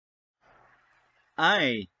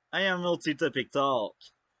I am Multi-Topic Talk.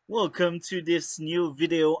 Welcome to this new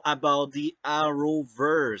video about the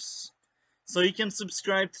Arrowverse. So you can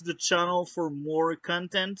subscribe to the channel for more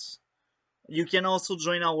content. You can also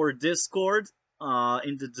join our Discord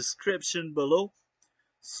in the description below.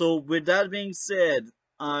 So with that being said,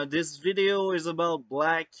 this video is about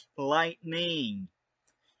Black Lightning.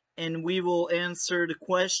 And we will answer the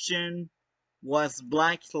question, was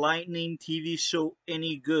Black Lightning TV show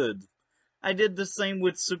any good? I did the same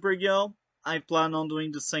with Supergirl. I plan on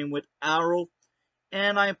doing the same with Arrow.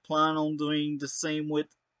 And I plan on doing the same with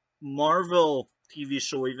Marvel TV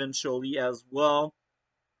show eventually as well.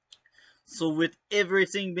 So with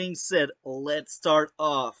everything being said, let's start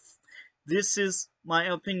off. This is my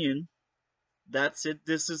opinion. That's it.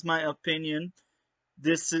 This is my opinion.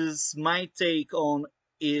 This is my take on,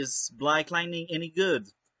 is Black Lightning any good?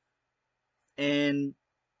 And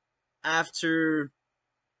after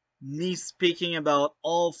me speaking about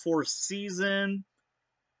all four seasons,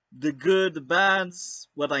 the good, the bads,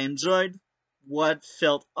 what I enjoyed, what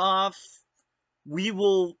felt off, we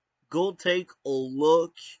will go take a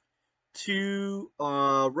look to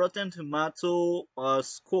Rotten Tomato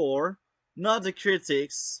score, not the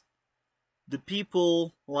critics, the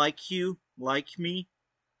people like you, like me,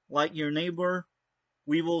 like your neighbor.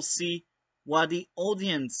 We will see what the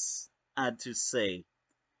audience had to say.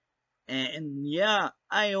 And yeah,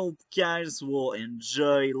 I hope guys will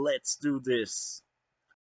enjoy. Let's do this.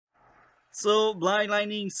 So, Blind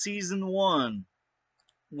Lightning Season 1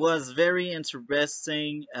 was very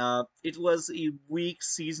interesting. It was a weak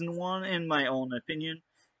Season 1 in my own opinion.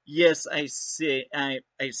 Yes, I said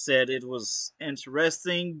it was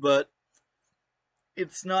interesting, but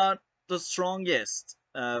it's not the strongest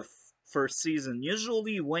first season.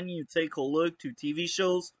 Usually when you take a look to TV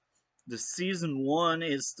shows, the Season 1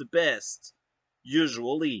 is the best.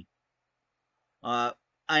 Usually. Uh,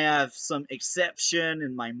 I have some exception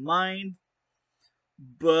in my mind,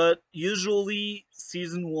 but usually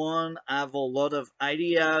season one have a lot of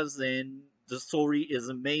ideas and the story is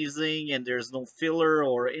amazing and there's no filler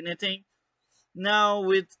or anything. Now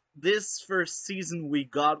with this first season we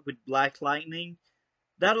got with Black Lightning,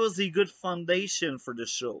 that was a good foundation for the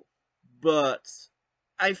show, but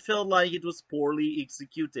I felt like it was poorly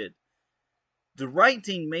executed. The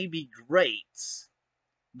writing may be great,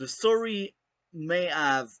 the story may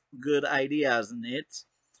have good ideas in it,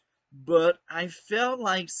 but I felt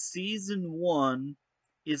like season one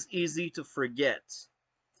is easy to forget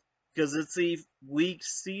because it's a weak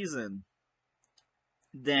season.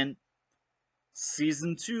 Then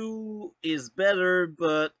season two is better,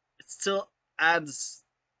 but adds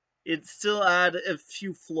it still had a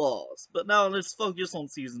few flaws. But now let's focus on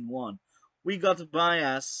season one. We got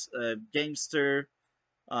Tobias, a gangster.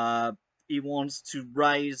 Uh, he wants to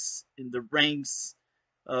rise in the ranks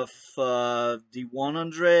of the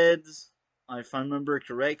 100. If I remember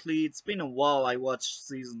correctly, it's been a while I watched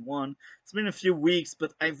season one. It's been a few weeks,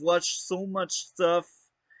 but I've watched so much stuff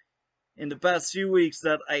in the past few weeks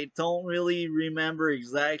that I don't really remember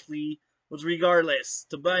exactly. But regardless,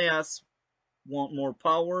 Tobias want more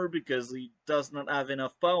power because he does not have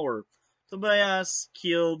enough power. Tobias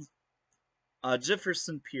killed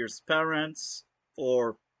Jefferson Pierce's parents,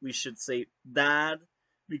 or we should say dad,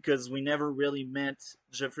 because we never really met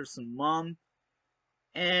Jefferson's mom.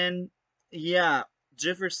 And yeah,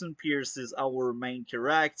 Jefferson Pierce is our main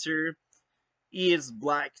character. He is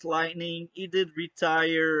Black Lightning. He did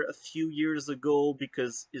retire a few years ago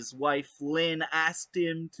because his wife Lynn asked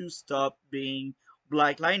him to stop being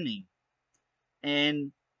Black Lightning.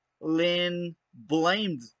 And Lynn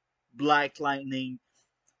blamed Black Lightning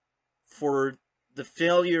for the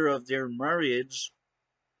failure of their marriage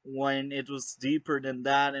when it was deeper than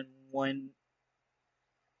that and when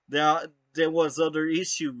there was other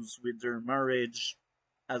issues with their marriage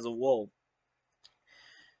as a whole.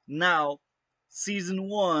 Now, season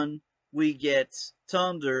one, we get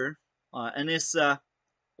Thunder, Anissa,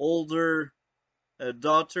 older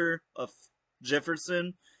daughter of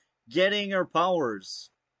Jefferson, getting her powers,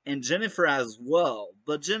 and Jennifer as well.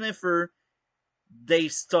 But Jennifer, they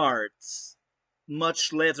start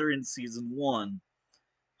much later in season one.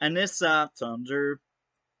 Anissa, Thunder,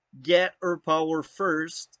 get her power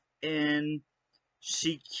first, and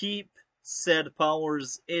she keep said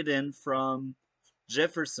powers hidden from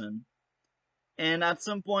Jefferson. And at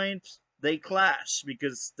some point, they clash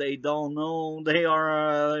because they don't know they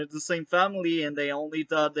are the same family and they only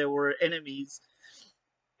thought they were enemies.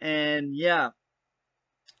 And yeah,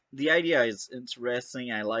 the idea is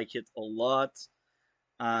interesting. I like it a lot.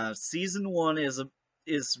 Season one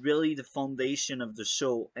is really the foundation of the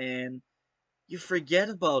show, and you forget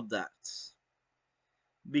about that.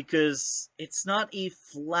 because it's not a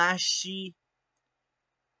flashy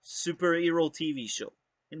superhero TV show.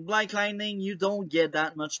 In Black Lightning, you don't get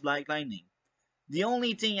that much Black Lightning. The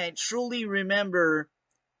only thing I truly remember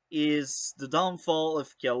is the downfall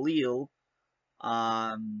of Khalil,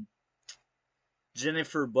 um,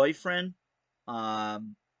 Jennifer boyfriend.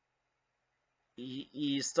 Um,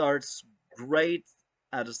 he starts great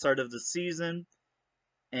at the start of the season,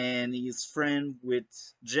 and he's friend with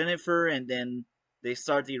Jennifer, and then they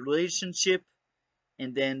start a relationship,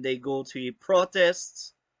 and then they go to a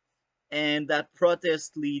protest, and that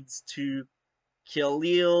protest leads to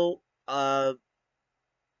Khalil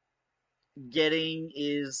getting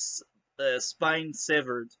his spine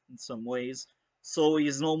severed in some ways, so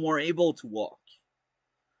he's no more able to walk.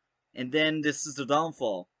 And then this is the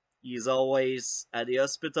downfall. He's always at the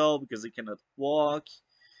hospital because he cannot walk.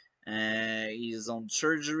 He's on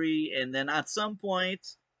surgery, and then at some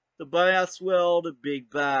point, the bias well, the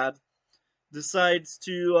big bad, decides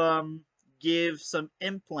to give some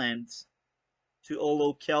implants to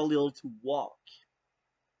allow Khalil to walk.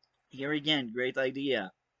 Here again, great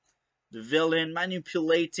idea. The villain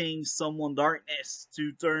manipulating someone darkness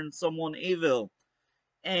to turn someone evil.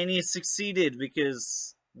 And he succeeded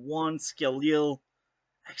because once Khalil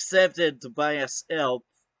accepted Tobias' help,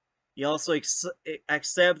 he also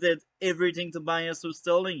accepted everything Tobias was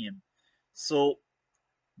telling him. So,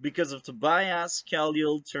 because of Tobias,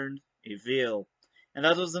 Khalil turned evil. And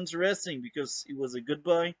that was interesting because he was a good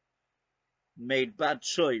boy, made bad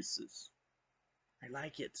choices. I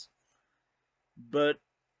like it. But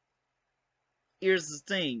here's the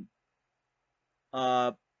thing.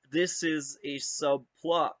 Uh, this is a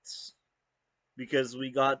subplot because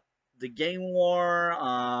we got the game war,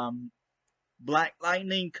 Black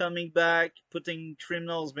Lightning coming back, putting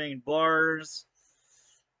criminals behind bars.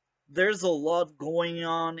 There's a lot going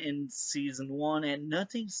on in season one, and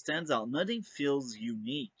nothing stands out. Nothing feels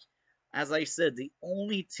unique. As I said, the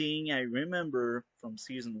only thing I remember from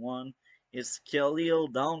season one is Khalil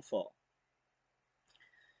downfall,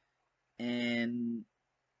 and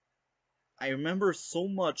I remember so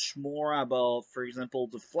much more about, for example,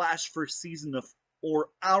 the Flash first season of or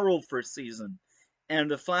Arrow first season, and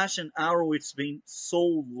the Flash and Arrow. It's been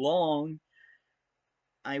so long.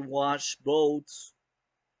 I watched both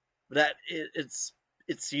that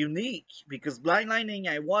it's unique because Blind Lightning.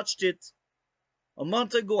 I watched it a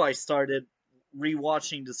month ago. I started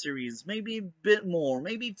rewatching the series, maybe a bit more,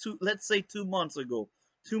 maybe two. Let's say 2 months ago.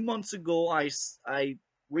 2 months ago, I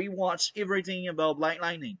rewatched everything about Blind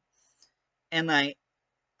Lightning, and I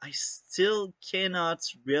still cannot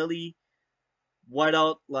really white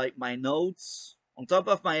out like my notes. On top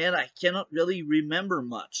of my head, I cannot really remember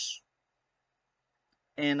much.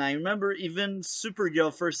 And I remember even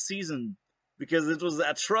Supergirl first season because it was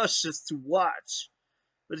atrocious to watch.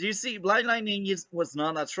 But you see, Blind Lightning was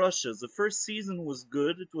not atrocious. The first season was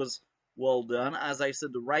good. It was well done. As I said,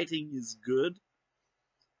 the writing is good.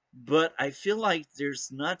 But I feel like there's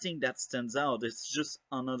nothing that stands out. It's just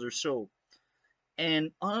another show.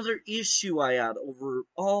 And another issue I had over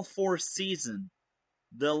all 4 seasons,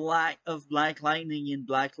 the lack of Black Lightning in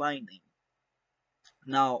Black Lightning.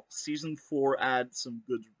 Now, season 4 had some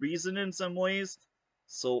good reason in some ways,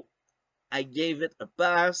 so I gave it a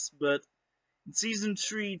pass, but in season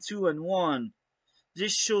 3, 2, and 1,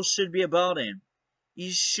 this show should be about him. He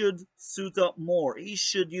should suit up more, he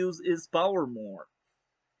should use his power more.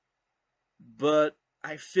 But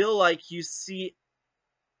I feel like you see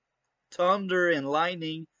thunder and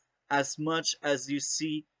lightning as much as you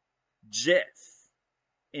see Jeff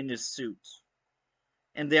in his suit.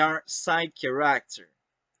 And they are side character.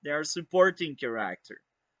 They are supporting character.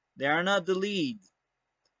 They are not the lead.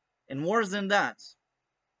 And worse than that,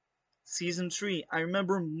 season 3, I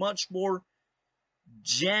remember much more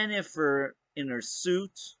Jennifer in her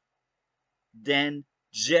suit than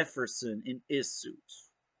Jefferson in his suit.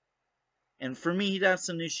 And for me, that's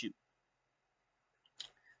an issue.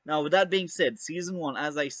 Now, with that being said, season 1,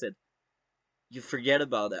 as I said, you forget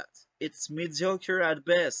about that. It's mediocre at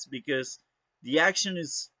best because the action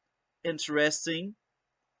is interesting,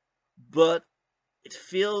 but it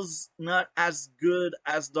feels not as good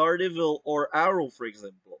as Daredevil or Arrow, for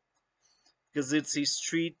example, because it's a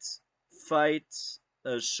street fight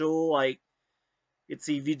show. Like it's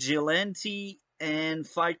a vigilante, and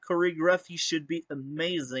fight choreography should be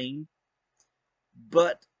amazing,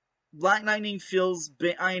 but Black Lightning feels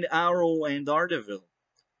behind Arrow and Daredevil.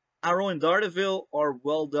 Arrow and Daredevil are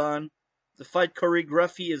well done. The fight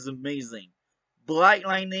choreography is amazing. Black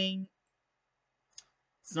Lightning,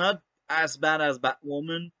 it's not as bad as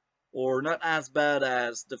Batwoman, or not as bad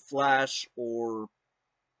as The Flash or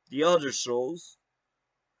the other shows,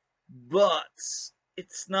 but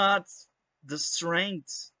it's not the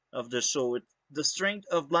strength of the show. The strength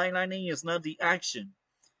of blacklightning is not the action,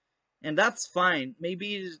 and that's fine.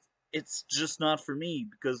 Maybe it's just not for me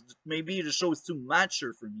because maybe the show is too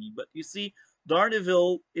mature for me. But you see,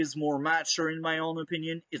 Daredevil is more mature in my own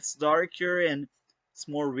opinion. It's darker and it's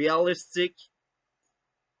more realistic,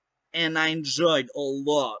 and I enjoyed a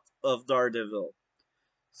lot of Daredevil.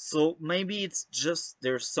 So maybe it's just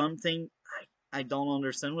there's something I don't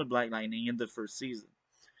understand with Black Lightning in the first season.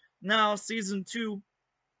 Now, season 2,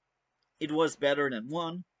 it was better than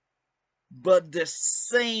 1, but the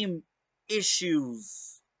same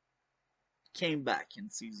issues came back in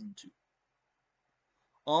season 2.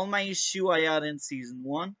 All my issue I had in season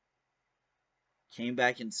 1 came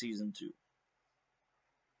back in season 2.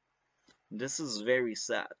 This is very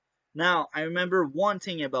sad. Now, I remember one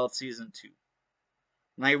thing about season 2.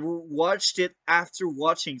 And I watched it after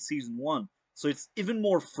watching season 1, so it's even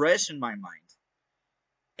more fresh in my mind.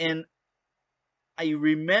 And I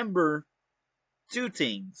remember two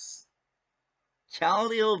things.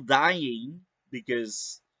 Khalil dying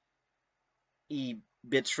because he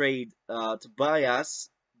betrayed Tobias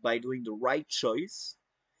by doing the right choice.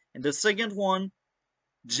 And the second one,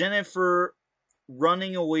 Jennifer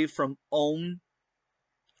running away from home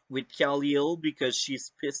with Khalil because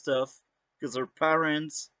she's pissed off because her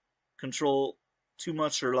parents control too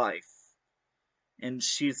much her life. And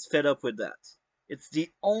she's fed up with that. It's the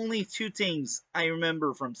only two things I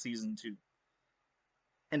remember from season 2.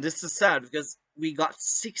 And this is sad because we got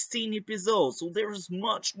 16 episodes, so there's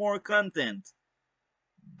much more content.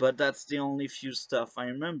 But that's the only few stuff I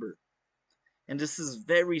remember. And this is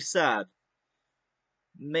very sad.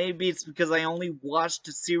 Maybe it's because I only watched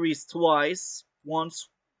the series twice. Once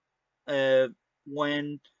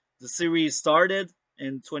when the series started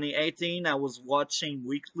in 2018, I was watching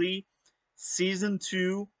weekly. Season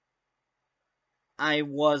 2, I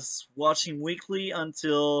was watching weekly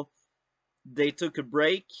until they took a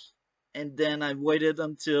break, and then I waited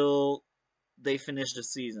until they finished the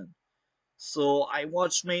season. So I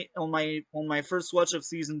watched on my first watch of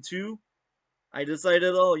season 2. I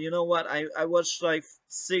decided, oh, you know what? I watched like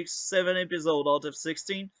 6, 7 episodes out of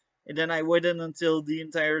 16, and then I waited until the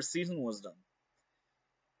entire season was done.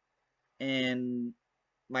 And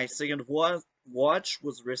my second watch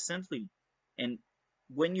was recently, and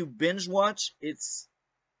when you binge watch, it's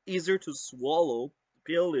easier to swallow.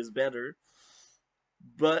 The pill is better,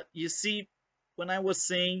 but you see, when I was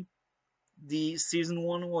saying the season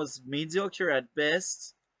 1 was mediocre at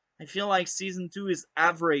best, I feel like season 2 is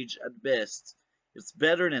average at best. It's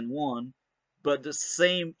better than 1, but the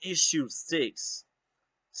same issue sticks.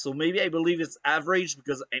 So maybe I believe it's average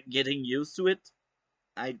because I'm getting used to it.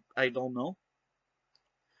 I don't know.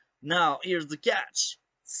 Now, here's the catch.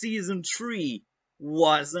 Season 3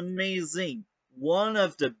 was amazing. One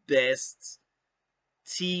of the best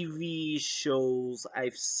TV shows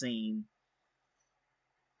I've seen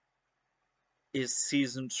is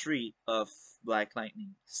season 3 of Black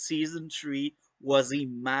Lightning. Season 3 was a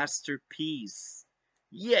masterpiece.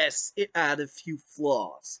 Yes, it had a few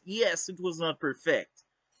flaws. Yes, it was not perfect.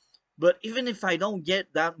 But even if I don't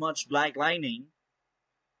get that much Black Lightning,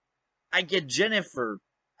 I get Jennifer,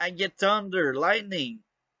 I get Thunder, Lightning,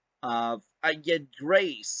 I get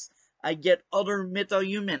Grace, I get other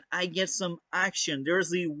meta-human, I get some action.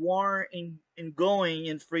 There's a war in going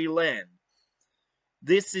in Freeland.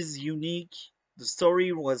 This is unique. The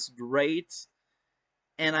story was great.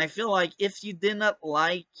 And I feel like if you did not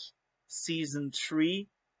like season 3,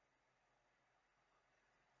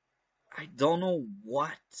 I don't know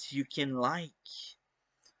what you can like.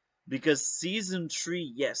 Because season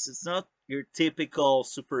 3, yes, it's not your typical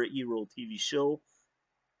superhero TV show.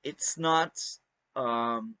 It's not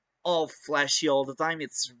all flashy all the time.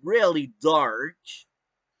 It's really dark,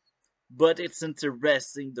 but it's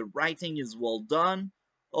interesting. The writing is well done.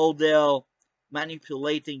 Odell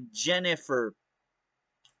manipulating Jennifer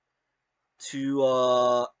to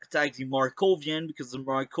attack the Markovian because the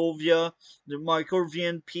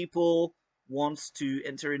Markovian people wants to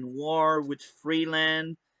enter in war with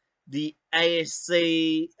Freeland. The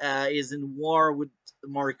ASA is in war with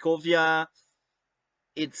Markovia.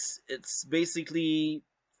 It's basically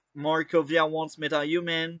Markovia wants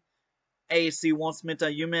metahuman, ASA wants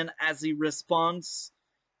metahuman as a response,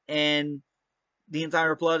 and the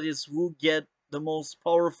entire plot is who get the most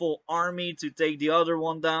powerful army to take the other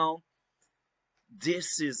one down.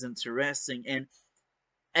 This is interesting, and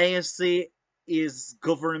ASA is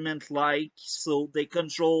government-like, so they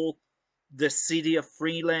control the city of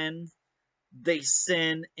Freeland. They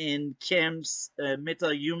send in camps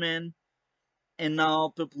meta-human, and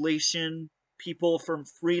now population people from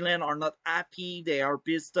Freeland are not happy, they are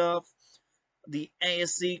pissed off. The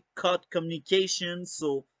ASC cut communication,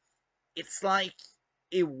 so it's like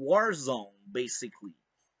a war zone basically.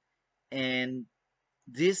 And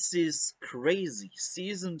this is crazy.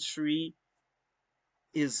 Season 3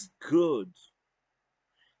 is good.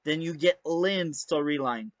 Then you get Lynn's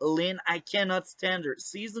storyline. Lynn, I cannot stand her.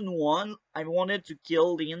 Season 1, I wanted to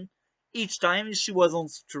kill Lynn each time she was on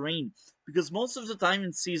screen. Because most of the time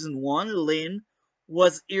in season 1, Lynn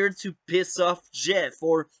was here to piss off Jeff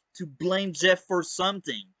or to blame Jeff for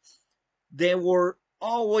something. They were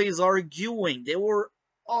always arguing. They were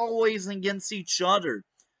always against each other.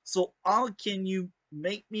 So how can you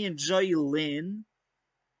make me enjoy Lynn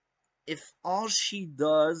if all she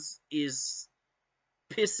does is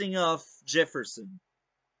pissing off Jefferson?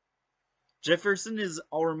 Jefferson is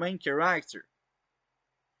our main character.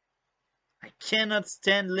 I cannot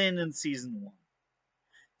stand Lynn in season 1.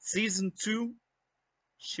 Season 2,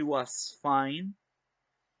 she was fine.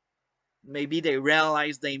 Maybe they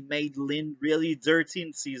realized they made Lynn really dirty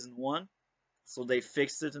in season 1, so they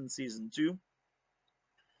fixed it in season 2.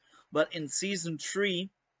 But in season 3,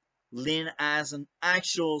 Lynn has an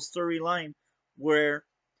actual storyline where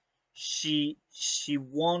she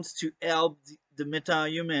wants to help the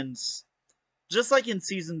meta-humans, just like in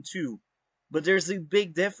season 2. But there's a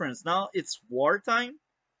big difference. Now it's wartime,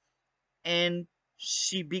 and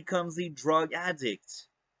she becomes a drug addict.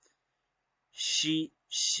 She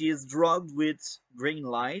is drugged with green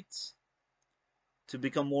light to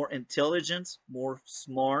become more intelligent, more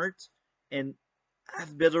smart, and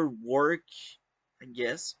have better work, I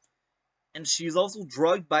guess. And she's also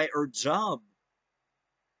drugged by her job.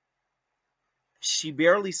 She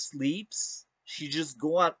barely sleeps. She just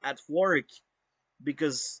go out at work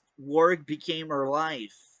because work became her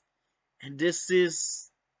life. And this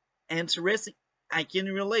is interesting. I can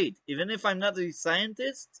relate. Even if I'm not a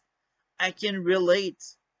scientist, I can relate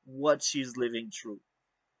what she's living through.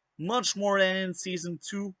 Much more than in season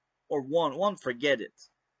 2 or 1. 1, forget it.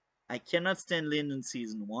 I cannot stand Lynn in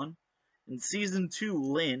season 1. In season 2,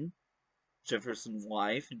 Lynn, Jefferson's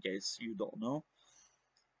wife, in case you don't know,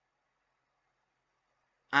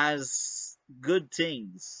 has good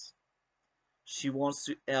things. She wants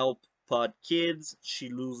to help pod kids. She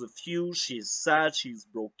loses a few. She's sad. She's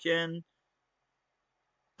broken.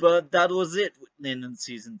 But that was it with Lynn in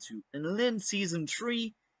season 2. In Lynn season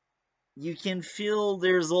 3, you can feel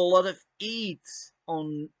there's a lot of heat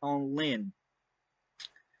on Lynn.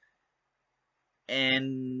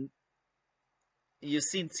 And you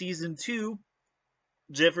see in season 2,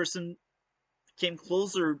 Jefferson came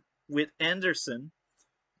closer with Anderson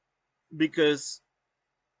because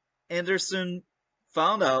Anderson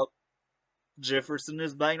found out Jefferson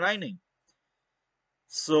is blacklightning.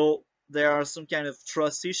 So there are some kind of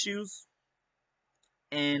trust issues,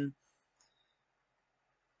 and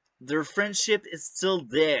their friendship is still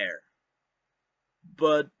there,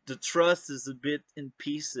 but the trust is a bit in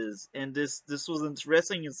pieces. And this was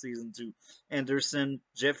interesting in season 2. Anderson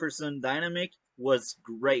Jefferson dynamic was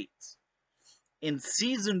great. In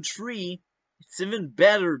season 3, it's even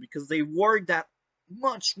better because they worked that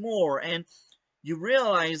much more, and you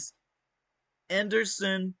realize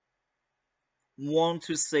Anderson wants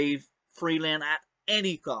to save Freeland at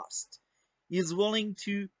any cost. He's willing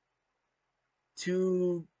to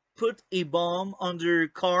put a bomb under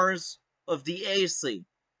cars of the AC.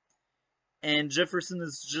 And Jefferson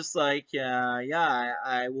is just like, yeah,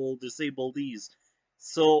 I will disable these.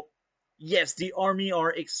 So, yes, the army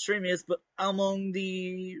are extremists, but among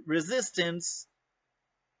the resistance,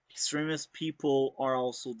 extremist people are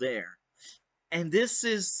also there. And this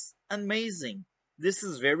is amazing. This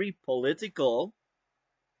is very political,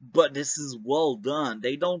 but this is well done.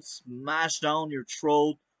 They don't smash down your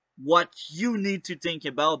throat what you need to think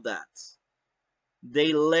about that.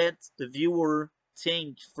 They let the viewer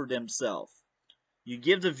think for themselves. You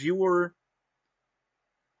give the viewer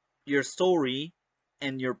your story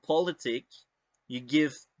and your politic. You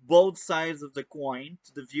give both sides of the coin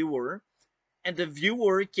to the viewer, and the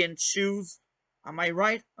viewer can choose, am I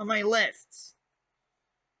right, am I left?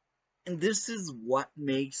 And this is what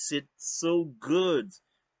makes it so good,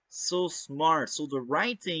 so smart. So the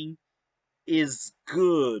writing is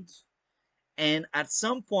good. And at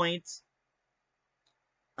some point,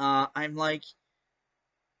 I'm like,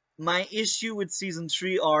 my issue with season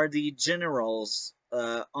 3 are the generals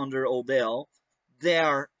under Odell. They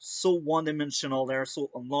are so one-dimensional, they're so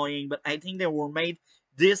annoying, but I think they were made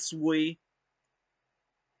this way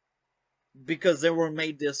because they were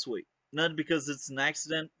made this way. Not because it's an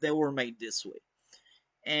accident, they were made this way.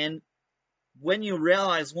 And when you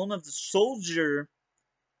realize one of the soldier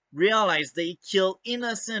realize they kill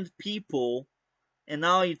innocent people, and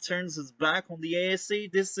now he turns his back on the ASA.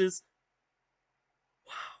 This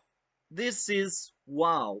is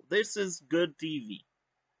wow. This is good TV.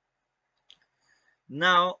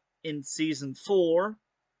 Now in season 4,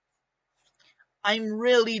 I'm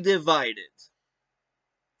really divided.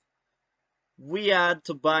 We had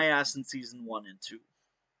Tobias in season 1 and 2.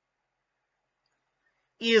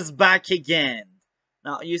 He is back again.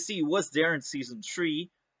 Now you see, he was there in season 3,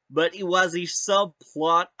 but it was a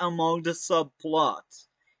subplot among the subplots.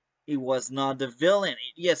 He was not the villain.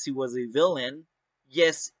 Yes, he was a villain.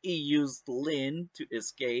 Yes, he used Lynn to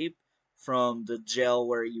escape from the jail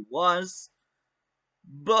where he was,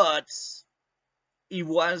 but he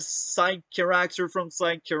was side character from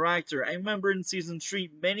side character. I remember in season 3,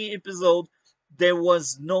 many episodes, there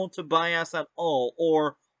was no Tobias at all,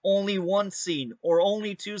 or only one scene, or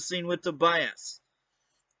only two scenes with Tobias.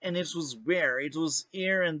 And it was rare, it was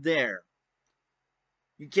here and there.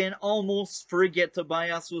 You can almost forget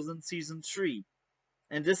Tobias was in season 3.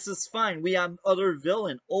 And this is fine. We had other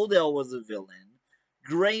villain. Odell was a villain.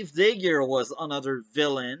 Gravedigger was another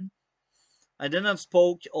villain. I didn't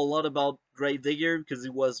spoke a lot about Gravedigger because he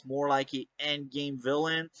was more like an endgame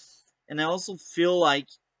villain. And I also feel like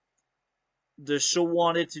the show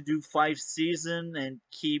wanted to do 5 seasons and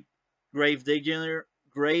keep Gravedigger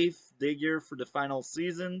for the final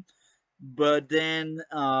season. But then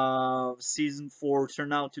season 4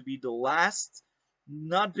 turned out to be the last.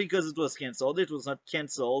 Not because it was cancelled. It was not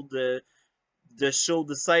cancelled. The show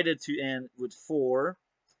decided to end with 4,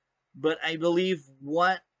 but I believe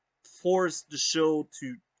what forced the show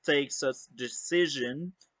to take such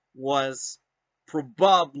decision was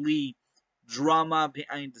probably drama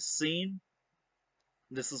behind the scene.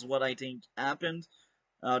 This is what I think happened.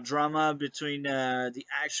 Drama between the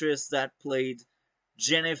actress that played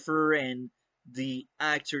Jennifer and the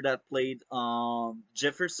actor that played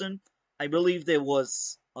Jefferson. I believe there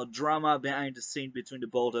was a drama behind the scene between the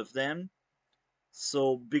both of them.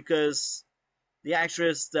 So because the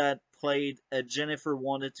actress that played Jennifer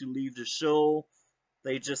wanted to leave the show,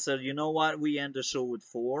 they just said, you know what, we end the show with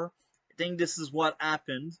 4. I think this is what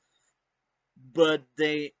happened, but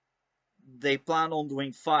they plan on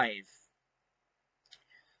doing 5.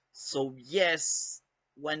 So yes,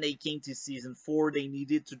 when they came to season 4, they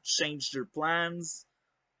needed to change their plans,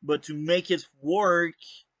 but to make it work,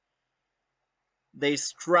 they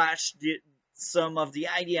scratched some of the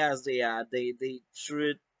ideas they had. They threw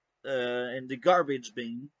it in the garbage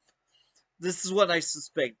bin. This is what I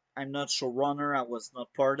suspect. I'm not showrunner. I was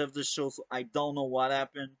not part of the show, so I don't know what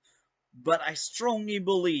happened. But I strongly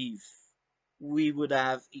believe we would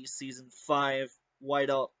have a season 5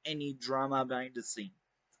 without any drama behind the scene.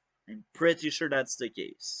 I'm pretty sure that's the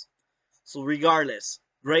case. So regardless,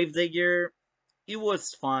 Gravedigger, it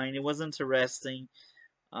was fine. It was interesting.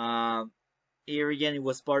 Here again, it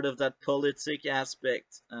was part of that politic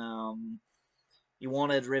aspect. He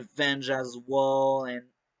wanted revenge as well, and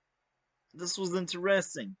this was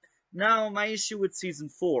interesting. Now, my issue with season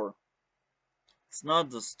 4, it's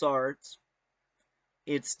not the start,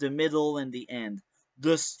 it's the middle and the end.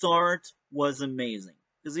 The start was amazing.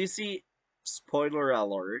 Because you see, spoiler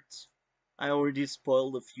alert, I already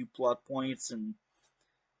spoiled a few plot points in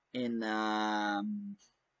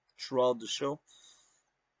throughout the show.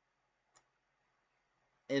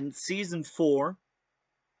 In season 4,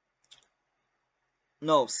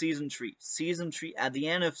 no, season 3. Season 3, at the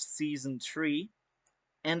end of season 3,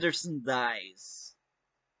 Anderson dies.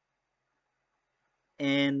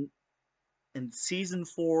 And in season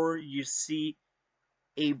 4, you see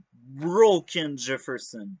a broken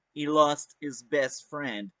Jefferson. He lost his best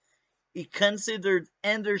friend. He considered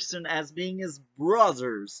Anderson as being his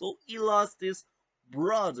brother, so he lost his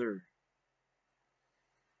brother.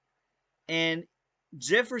 And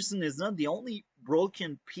Jefferson is not the only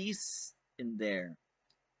broken piece in there.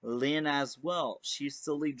 Lynn as well. She's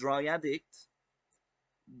still a drug addict.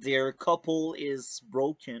 Their couple is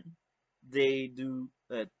broken. They do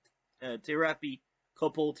therapy,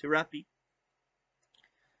 couple therapy.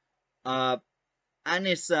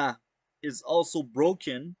 Anissa is also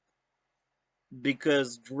broken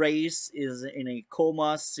because Grace is in a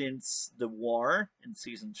coma since the war in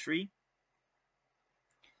season 3.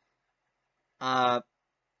 Uh,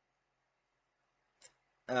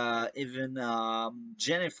 Even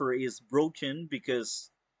Jennifer is broken because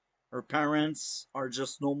her parents are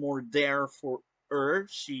just no more there for her.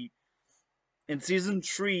 She in season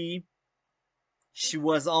 3 she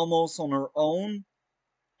was almost on her own,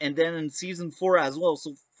 and then in season 4 as well.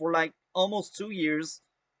 So for like almost 2 years,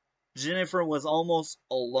 Jennifer was almost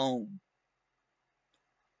alone.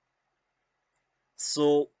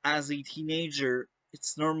 So, as a teenager,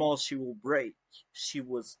 it's normal she will break. She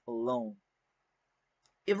was alone.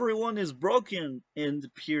 Everyone is broken in the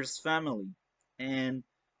Pierce family, and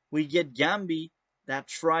we get Gambi that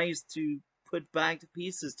tries to put back the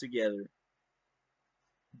pieces together.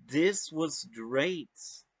 This was great.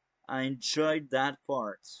 I enjoyed that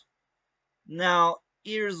part. Now,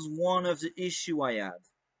 here's one of the issue I had.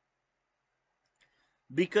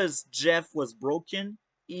 Because Jeff was broken,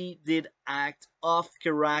 he did act off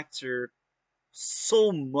character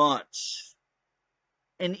so much.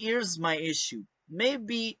 And here's my issue.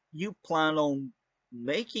 Maybe you plan on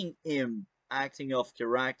making him acting off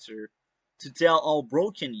character to tell how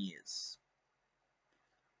broken he is.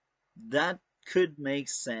 That could make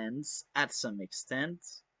sense at some extent,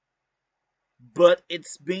 but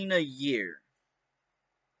it's been a year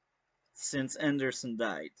since Anderson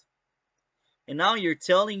died. And now you're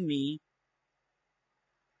telling me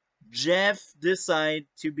Jeff decided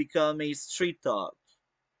to become a street dog.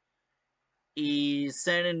 He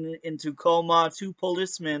sent into coma two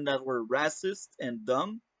policemen that were racist and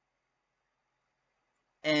dumb.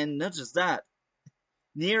 And not just that,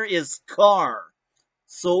 near his car.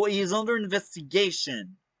 So he's under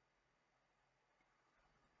investigation.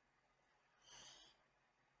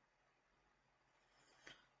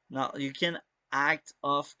 Now, you can act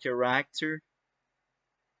off character,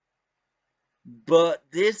 but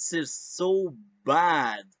this is so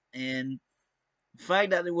bad. And the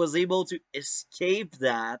fact that he was able to escape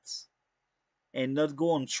that and not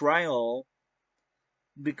go on trial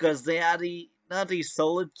because they had not a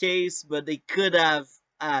solid case, but they could have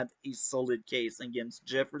had a solid case against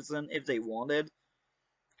Jefferson if they wanted.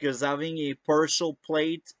 Because having a partial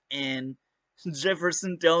plate and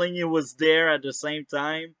Jefferson telling you was there at the same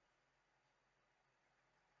time,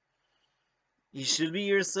 he should be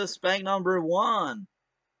your suspect number one.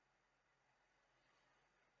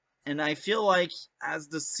 And I feel like as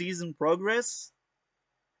the season progresses,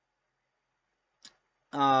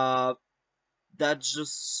 uh, that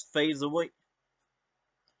just fades away.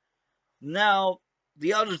 Now,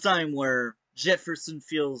 the other time where Jefferson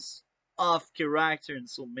feels off character in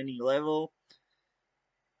so many level,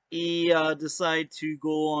 he decided to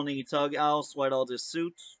go on a tug house without his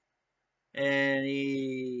suit, and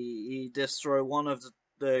he destroyed one of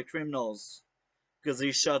the criminals because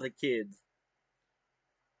he shot a kid.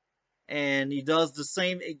 And he does the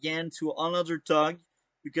same again to another thug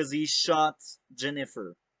because he shot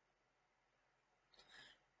Jennifer.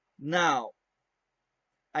 Now,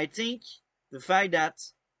 I think the fact that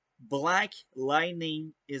Black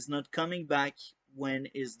Lightning is not coming back when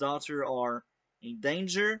his daughter are in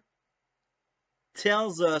danger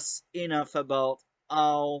tells us enough about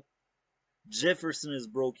how Jefferson is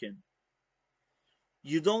broken.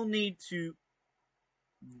 You don't need to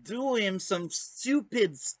do him some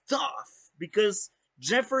stupid stuff because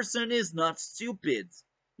Jefferson is not stupid.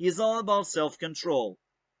 He's all about self control.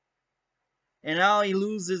 And now he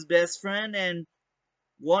loses his best friend, and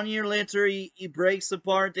 1 year later he breaks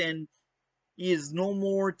apart and he is no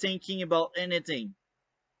more thinking about anything.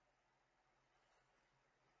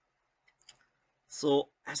 So,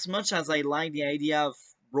 as much as I like the idea of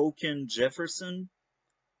broken Jefferson,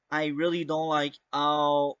 I really don't like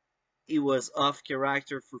how he was off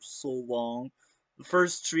character for so long. The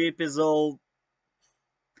first three episodes,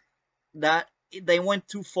 that they went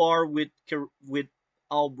too far with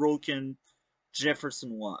how broken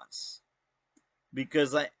Jefferson was,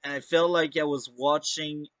 because I felt like I was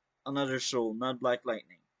watching another show, not Black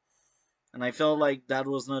Lightning, and I felt like that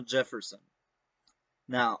was not Jefferson.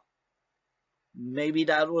 Now, maybe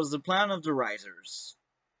that was the plan of the writers,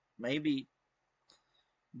 maybe,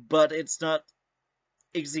 but it's not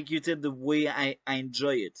executed the way I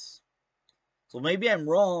enjoy it. So maybe I'm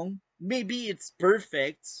wrong. Maybe it's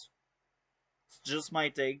perfect. It's just my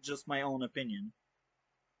take, just my own opinion.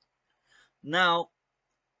 Now,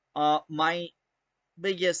 my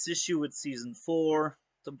biggest issue with season 4,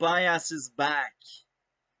 Tobias is back.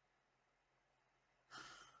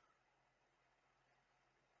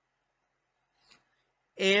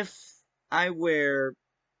 If I were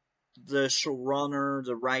the showrunner,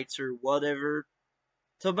 the writer, whatever,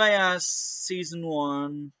 Tobias season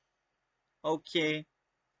 1, okay.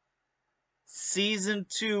 Season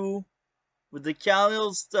 2, with the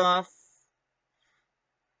Khalil stuff,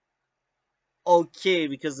 okay,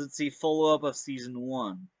 because it's a follow up of season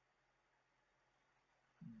 1.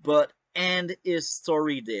 But end his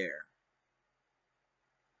story there.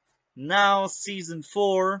 Now, season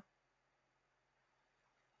 4,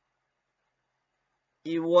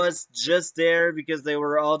 he was just there because they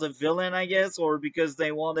were all the villain, I guess, or because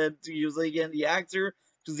they wanted to use again the actor,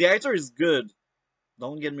 because the actor is good.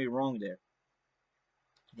 Don't get me wrong there.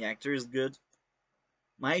 The actor is good.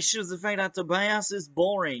 My issue is the fact that Tobias is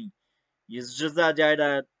boring. He's just that guy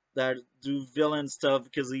that do villain stuff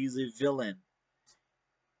because he's a villain.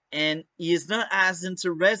 And he is not as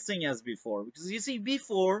interesting as before. Because you see,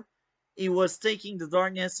 before, he was taking the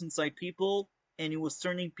darkness inside people and he was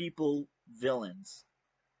turning people villains.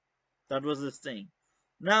 That was his thing.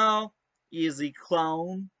 Now, he is a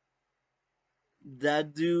clown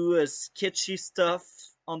that do sketchy stuff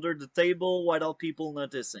under the table without people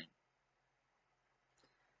noticing.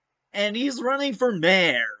 And he's running for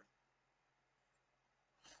mayor.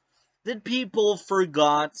 Did people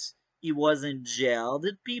forgot he was in jail?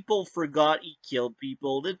 Did people forgot he killed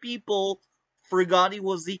people? Did people forgot he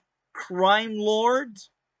was the crime lord?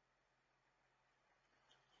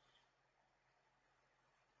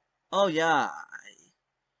 Oh yeah.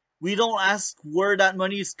 We don't ask where that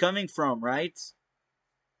money is coming from, right?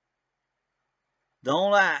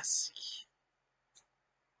 Don't ask.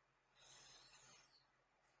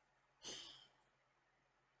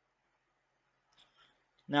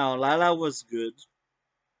 Now, Lala was good,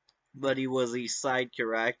 but he was a side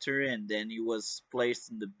character, and then he was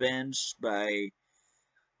placed on the bench by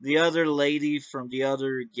the other lady from the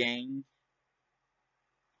other gang.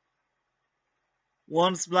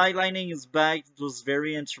 Once blacklightning is back, it was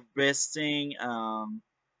very interesting.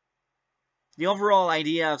 The overall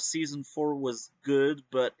idea of season 4 was good,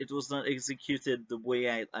 but it was not executed the way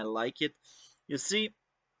I like it. You see,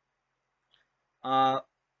 uh,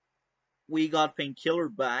 we got Painkiller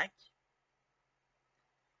back.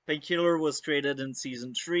 Painkiller was created in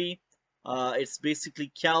season 3. It's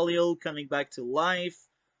basically Khalil coming back to life,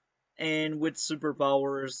 and with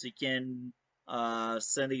superpowers, he can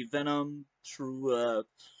send a venom through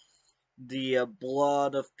the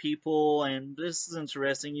blood of people, and this is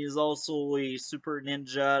interesting. He's also a super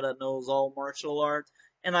ninja that knows all martial art,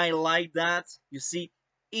 and I like that. You see,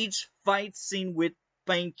 each fight scene with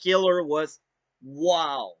Painkiller was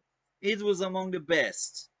wow. It was among the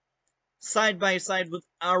best, side by side with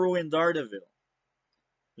Arrow and Daredevil.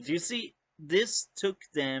 But you see, this took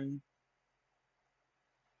them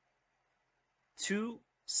 2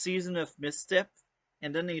 seasons of misstep,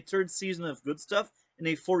 and then a third season of good stuff, and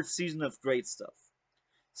a fourth season of great stuff.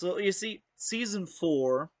 So you see, season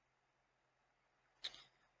 4,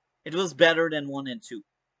 it was better than 1 and 2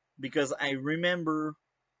 because I remember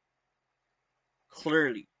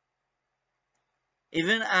clearly.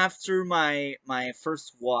 Even after my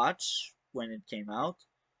first watch when it came out,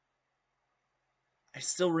 I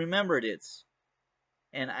still remembered it,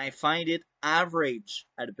 and I find it average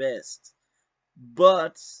at best.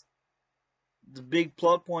 But the big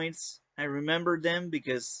plot points, I remember them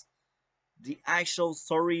because the actual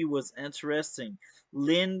story was interesting.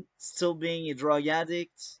 Lynn still being a drug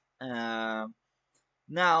addict. Now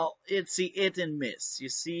it's a hit and miss. You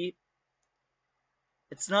see,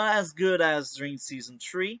 it's not as good as during season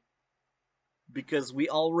 3 because we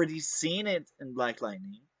already seen it in Black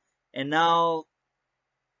Lightning, and now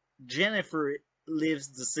Jennifer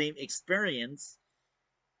lives the same experience.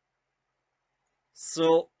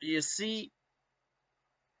 So you see,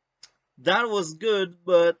 that was good,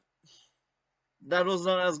 but that was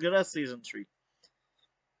not as good as season 3.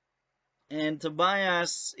 And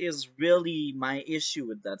Tobias is really my issue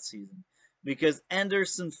with that season because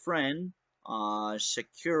Anderson's friend,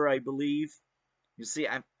 Shakur, I believe. You see,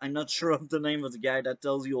 I'm not sure of the name of the guy. That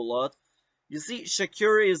tells you a lot. You see,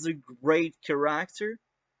 Shakur is a great character,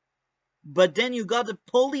 but then you got the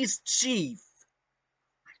police chief.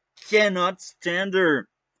 Cannot stand her.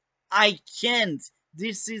 I can't.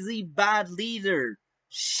 This is a bad leader.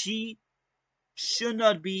 She should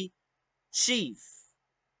not be chief.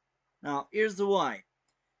 Now, here's the why.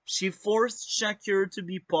 She forced Shakur to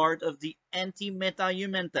be part of the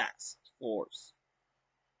anti-metahuman task force.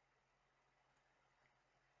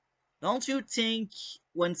 Don't you think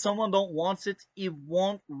when someone don't wants it, he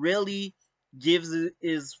won't really give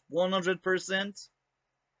his 100%?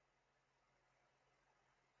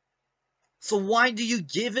 So why do you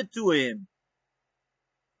give it to him?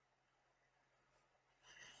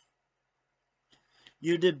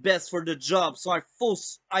 You did best for the job, so I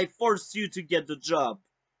forced you to get the job.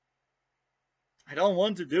 I don't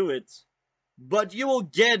want to do it, but you will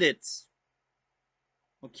get it.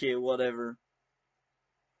 Okay, whatever.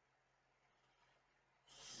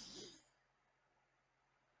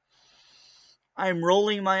 I'm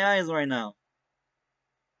rolling my eyes right now.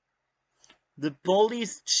 The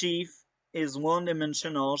police chief is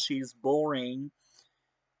one-dimensional. She's boring.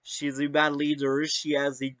 She's a bad leader. She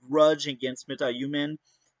has a grudge against MetaHuman,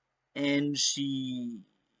 and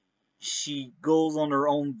She goes on her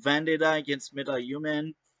own vendetta against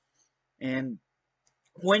MetaHuman, and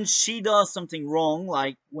when she does something wrong,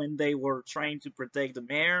 like when they were trying to protect the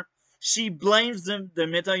mayor, she blames the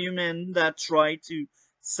MetaHuman that tried to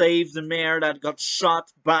save the mayor that got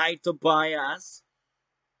shot by Tobias.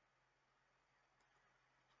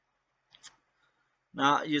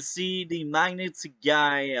 Now you see the magnetic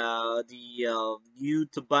guy, the new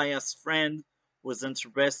Tobias friend was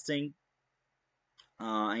interesting.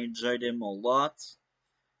 I enjoyed him a lot,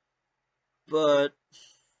 but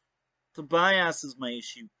Tobias is my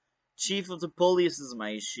issue. Chief of the police is my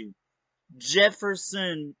issue.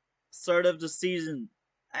 Jefferson, start of the season,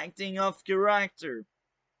 acting off character.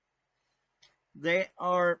 There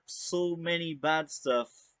are so many bad stuff,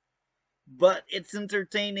 but it's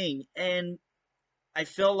entertaining, and I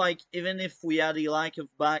felt like even if we had a lack of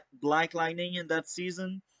Black Lightning in that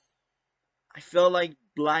season, I felt like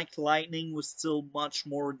Black Lightning was still much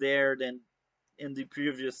more there than in the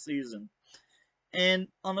previous season. And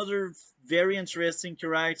another very interesting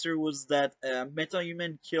character was that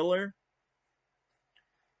MetaHuman Killer.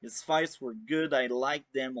 His fights were good. I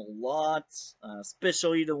liked them a lot,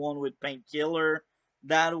 especially the one with Painkiller.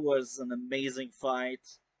 That was an amazing fight.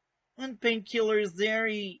 And Painkiller is there.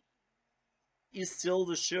 He still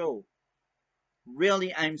the show.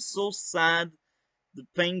 Really, I'm so sad the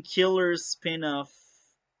Painkiller spin-off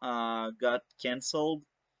got cancelled.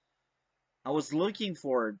 I was looking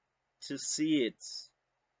forward to see it.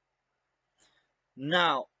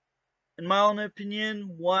 Now, in my own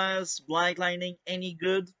opinion, was Black Lightning any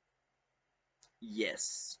good?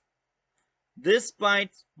 Yes.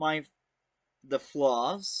 Despite my the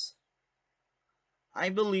flaws, I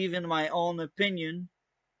believe in my own opinion,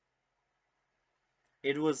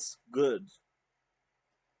 it was good.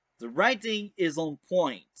 The writing is on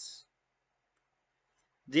point.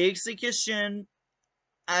 The execution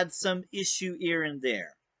had some issue here and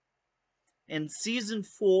there. And season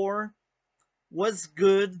 4 was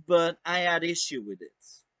good, but I had issue with it.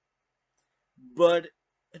 But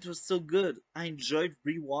it was still good. I enjoyed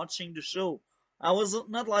rewatching the show. I was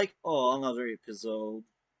not like, oh, another episode.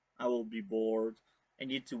 I will be bored. I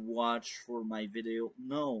need to watch for my video.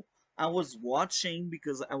 No. I was watching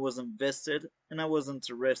because I was invested and I was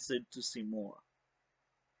interested to see more.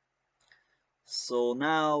 So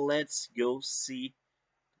now let's go see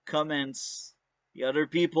comments the other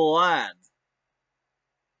people had.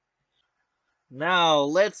 Now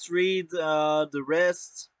let's read the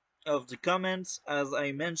rest of the comments as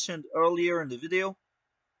I mentioned earlier in the video.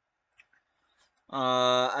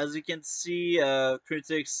 As you can see,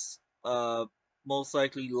 critics most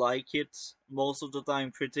likely like it. Most of the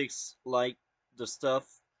time, critics like the stuff,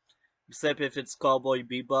 except if it's Cowboy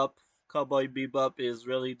Bebop. Cowboy Bebop is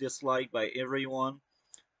really disliked by everyone.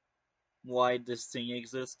 Why this thing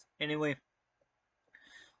exists? Anyway,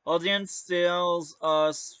 audience tells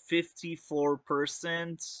us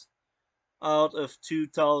 54% out of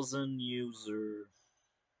 2,000 users.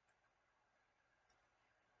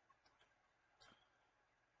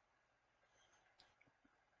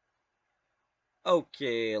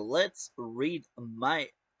 Okay, let's read my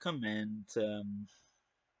comment.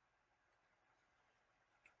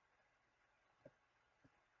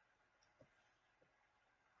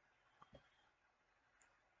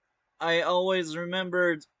 I always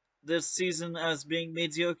remembered this season as being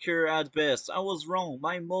mediocre at best. I was wrong.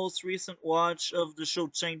 My most recent watch of the show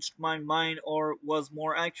changed my mind or was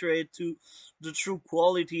more accurate to the true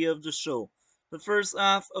quality of the show. The first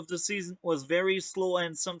half of the season was very slow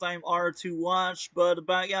and sometimes hard to watch, but the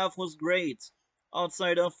back half was great.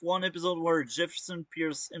 Outside of one episode where Jefferson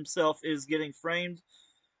Pierce himself is getting framed,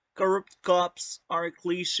 corrupt cops are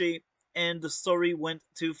cliche, and the story went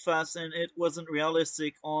too fast and it wasn't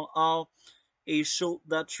realistic on how a show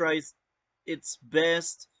that tries its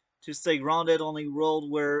best to stay grounded on a world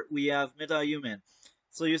where we have meta-human.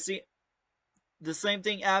 So you see, the same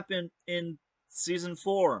thing happened in season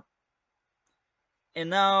 4. And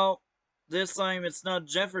now, this time it's not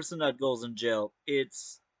Jefferson that goes in jail,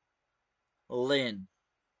 it's Lynn.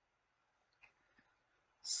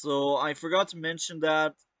 So I forgot to mention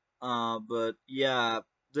that, but yeah,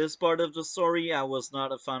 this part of the story, I was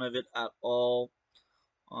not a fan of it at all.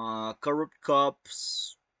 Corrupt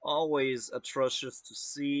cops, always atrocious to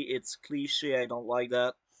see. It's cliche, I don't like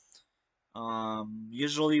that.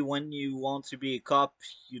 Usually when you want to be a cop,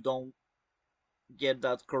 you don't get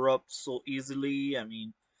that corrupt so easily. I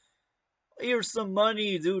mean, here's some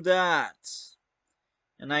money, do that.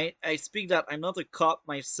 And I speak that I'm not a cop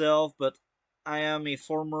myself, but I am a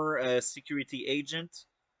former security agent.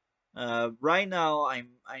 Right now, I'm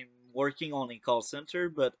working on a call center,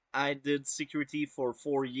 but I did security for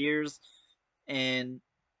 4 years, and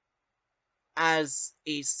as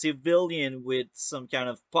a civilian with some kind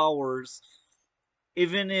of powers,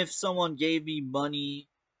 even if someone gave me money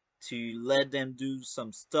to let them do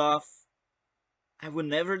some stuff, I would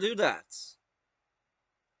never do that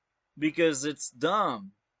because it's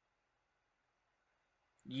dumb.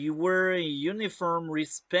 You wear a uniform,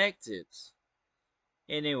 respect it.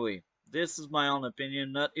 Anyway, this is my own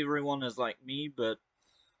opinion. Not everyone is like me, but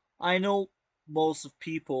I know most of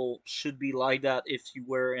people should be like that if you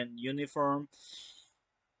wear an uniform.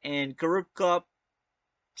 And corrupt cop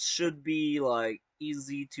should be like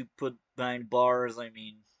easy to put behind bars. I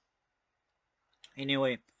mean,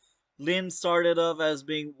 anyway, Lynn started off as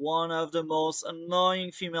being one of the most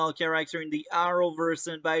annoying female characters in the Arrowverse,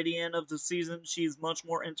 and by the end of the season, she's much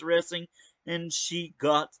more interesting, and she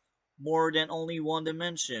got more than only one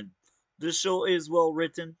dimension. The show is well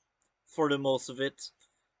written, for the most of it.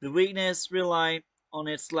 The weakness rely on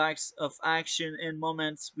its lack of action in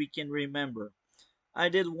moments we can remember. I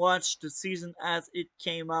did watch the season as it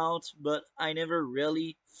came out, but I never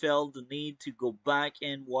really felt the need to go back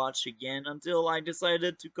and watch again until I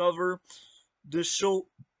decided to cover the show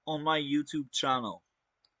on my YouTube channel.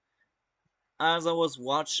 As I was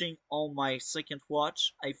watching on my second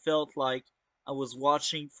watch, I felt like I was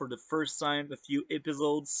watching for the first time a few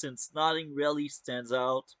episodes since nothing really stands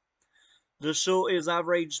out. The show is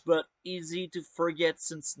average but easy to forget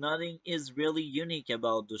since nothing is really unique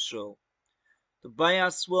about the show.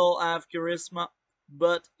 Tobias will have charisma,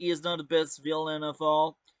 but he is not the best villain of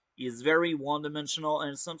all. He is very one-dimensional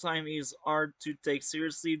and sometimes he is hard to take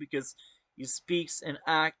seriously because he speaks and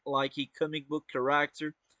acts like a comic book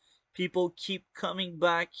character. People keep coming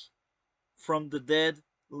back from the dead,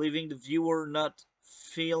 leaving the viewer not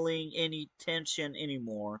feeling any tension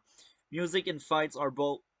anymore. Music and fights are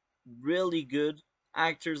both really good.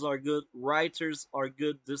 Actors are good, writers are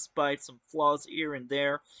good despite some flaws here and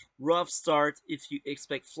there. Rough start if you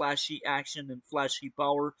expect flashy action and flashy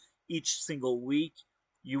power each single week.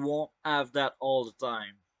 You won't have that all the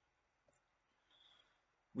time.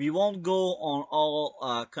 We won't go on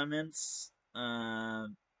all comments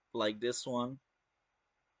like this one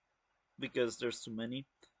because there's too many.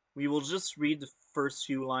 We will just read the first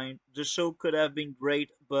few lines. The show could have been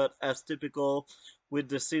great, but as typical with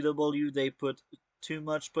the CW, they put too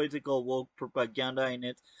much political woke propaganda in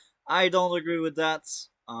it. I don't agree with that.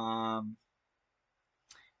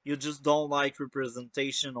 You just don't like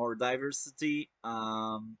representation or diversity.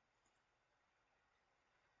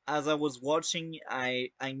 As I was watching,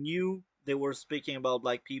 I knew they were speaking about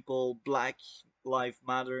black people, Black Life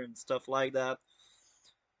Matter, and stuff like that,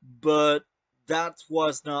 but that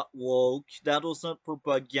was not woke, that was not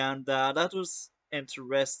propaganda, that was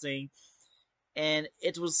interesting, and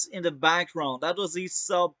it was in the background. That was a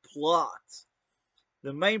subplot.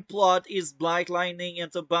 The main plot is Black Lightning and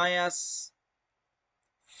Tobias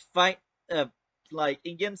fight uh, like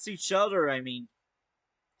against each other. I mean,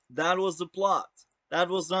 that was the plot. That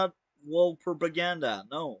was not woke propaganda.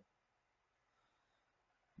 No.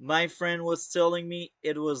 My friend was telling me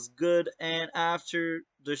it was good, and after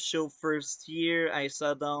the show first year, I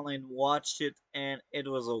sat down and watched it, and it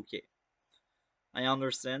was okay. I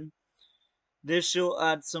understand. This show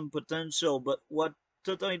had some potential, but what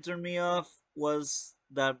totally turned me off was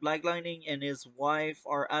that Black Lightning and his wife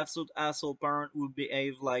are absolute asshole parent who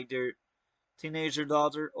behave like their teenager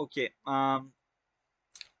daughter. Okay,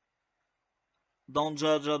 don't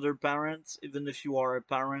judge other parents, even if you are a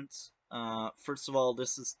parent. First of all,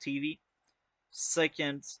 this is TV.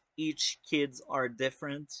 Second, each kids are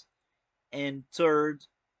different. And third,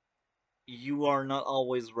 you are not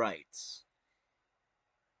always right.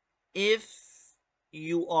 If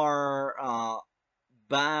you are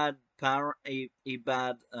bad parent, a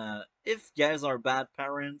bad if guys are bad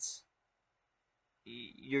parents,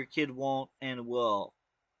 your kid won't end well.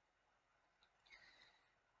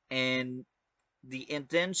 And the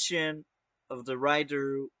intention of the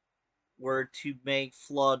writer were to make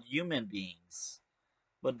flawed human beings,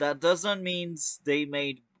 but that doesn't mean they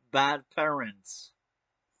made bad parents.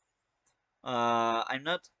 I'm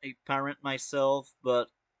not a parent myself, but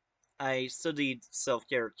I studied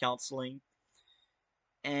self-care counseling,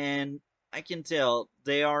 and I can tell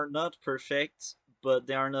they are not perfect, but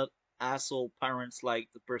they are not asshole parents like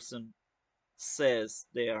the person says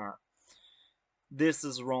they are. This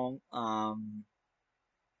is wrong.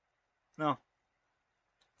 No,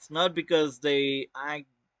 it's not because they act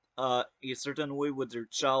a certain way with their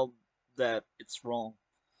child that it's wrong.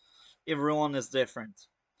 Everyone is different.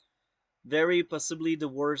 Very possibly the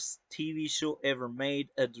worst TV show ever made.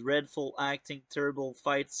 A dreadful acting, terrible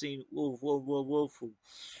fight scene. Woof, woof, woof, woof.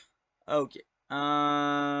 Okay.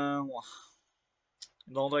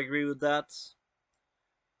 Don't agree with that.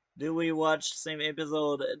 Do we watch same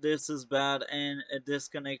episode? This is bad and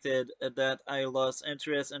disconnected. That I lost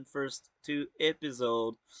interest in first two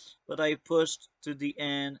episode, but I pushed to the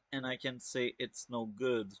end and I can say it's no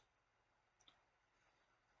good.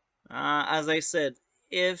 As I said,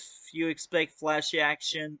 if you expect flashy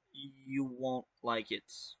action, you won't like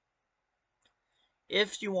it.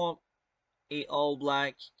 If you want a all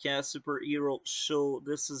black cast superhero show,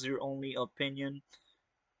 this is your only opinion.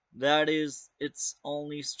 That is its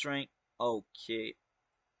only strength. Okay.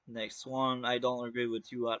 Next one, I don't agree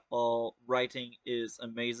with you at all. Writing is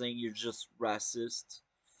amazing, you're just racist.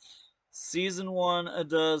 Season 1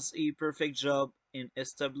 does a perfect job in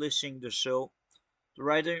establishing the show. The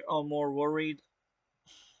writers are more worried.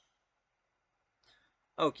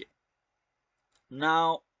 Okay,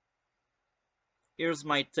 now here's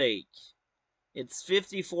my take. It's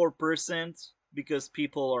 54% because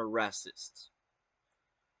people are racist.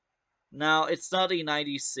 Now, it's not a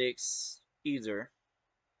 96 either.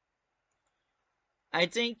 I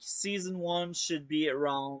think season 1 should be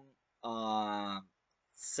around uh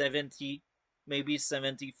 70, maybe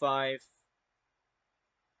 75,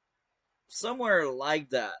 somewhere like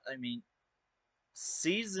that. I mean,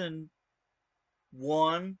 season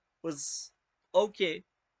 1 was okay,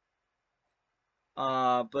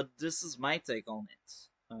 but this is my take on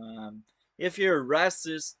it. If you're a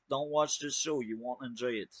racist, don't watch this show, you won't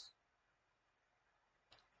enjoy it.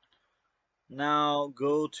 Now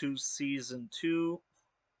go to season 2.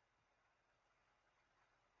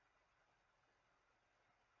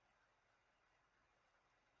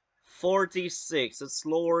 46, it's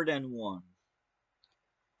lower than 1.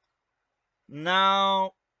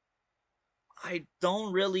 Now, I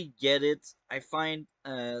don't really get it. I find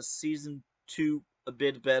season 2 a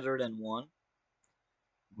bit better than 1.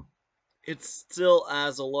 It still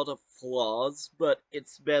has a lot of flaws, but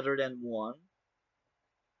it's better than 1.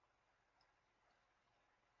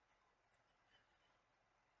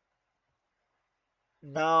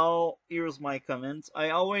 Now, here's my comment. I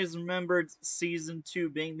always remembered season 2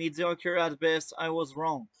 being mediocre at best. I was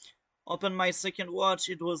wrong. Upon my second watch,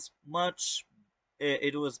 it was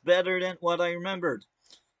better than what I remembered.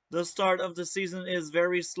 The start of the season is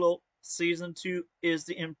very slow. Season 2 is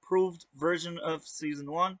the improved version of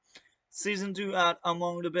Season 1. Season 2 had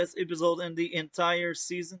among the best episodes in the entire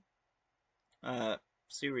uh,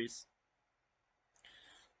 series.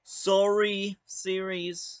 Sorry,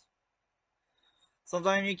 series.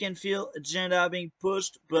 Sometimes you can feel agenda being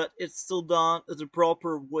pushed, but it's still done the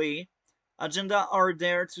proper way. Agenda are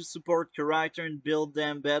there to support character and build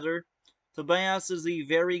them better. Tobias is a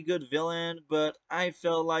very good villain, but I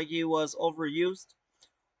felt like he was overused.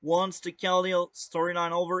 Once the Khalil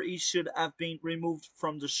storyline over, he should have been removed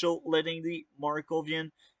from the show, letting the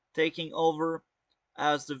Markovian taking over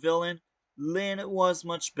as the villain. Lynn was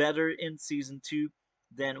much better in season 2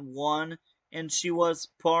 than 1, and she was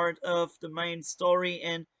part of the main story,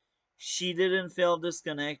 and she didn't feel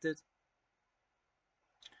disconnected.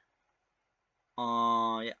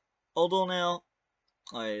 Yeah. O'Donnell.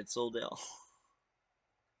 It's Odell.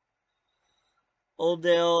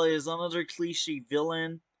 Odell is another cliche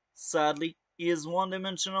villain. Sadly, he is one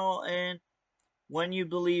dimensional, and when you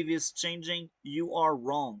believe he's changing, you are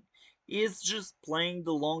wrong. He's just playing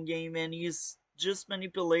the long game and he's just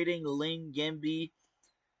manipulating Ling Gambi.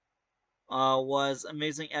 Was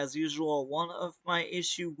amazing as usual. One of my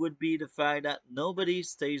issue would be the fact that nobody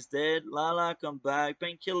stays dead. Lala come back.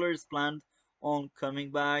 Painkiller is planned on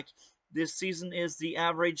coming back. This season is the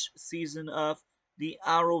average season of the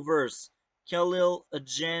Arrowverse. Khalil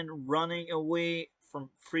Jen running away from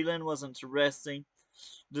Freeland was interesting.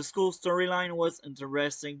 The school storyline was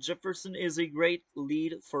interesting. Jefferson is a great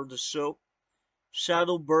lead for the show.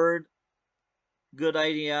 Shadowbird, good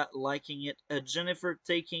idea, liking it. Jennifer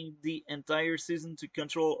taking the entire season to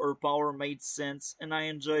control her power made sense, and I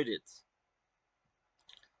enjoyed it.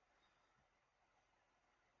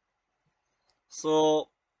 So,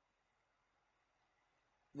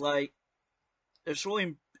 like, the show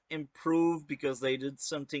improved because they did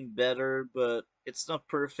something better, but it's not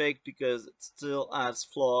perfect because it still has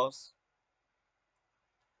flaws.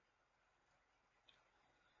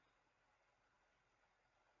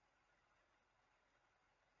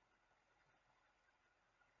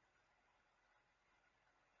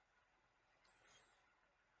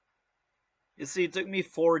 You see, it took me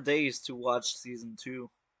 4 days to watch season 2.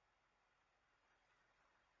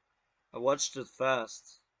 I watched it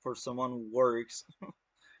fast for someone who works.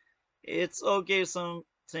 It's okay,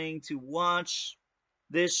 something to watch.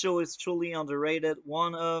 This show is truly underrated.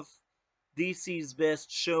 One of DC's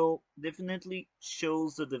best show. Definitely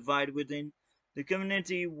shows the divide within the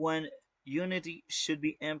community when unity should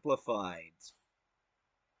be amplified.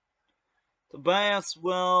 Tobias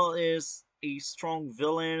Well is a strong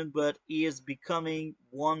villain, but he is becoming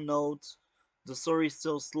one note. The story is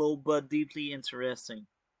still slow but deeply interesting.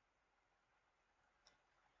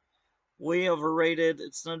 Way overrated.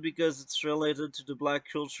 It's not because it's related to the black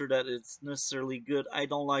culture that it's necessarily good. I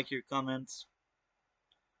don't like your comments.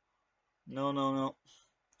 No, no, no.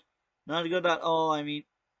 Not good at all. I mean,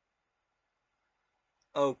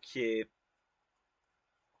 okay.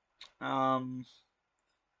 Um,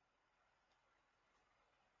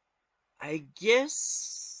 I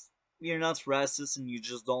guess you're not racist and you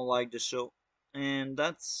just don't like the show. And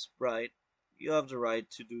that's right. You have the right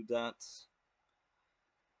to do that.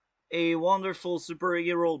 A wonderful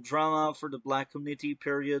superhero drama for the black community,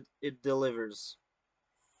 period. It delivers.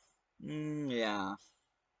 Yeah.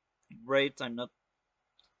 Great. I'm not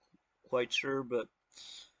quite sure, but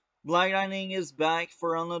blacklightning is back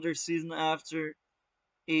for another season after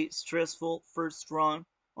a stressful first run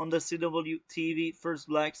on the CW TV, first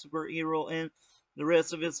black superhero and the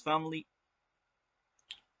rest of his family.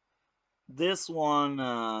 This one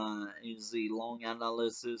is a long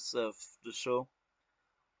analysis of the show.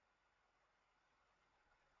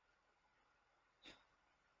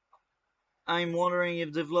 I'm wondering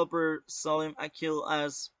if developer Salim Akil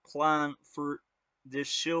has planned for the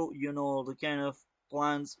show, the kind of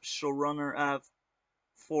plans showrunner have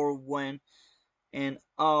for when and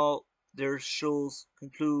how their shows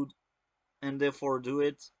conclude and therefore do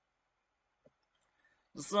it.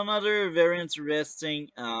 That's another very interesting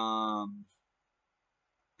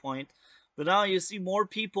point. But now you see more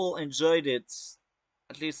people enjoyed it,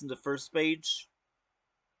 at least in the first page.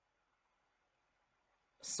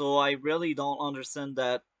 So I really don't understand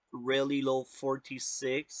that really low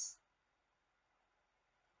 46.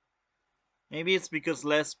 Maybe it's because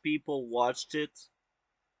less people watched it.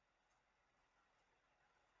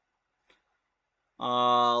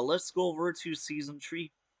 Let's go over to season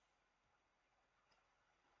 3.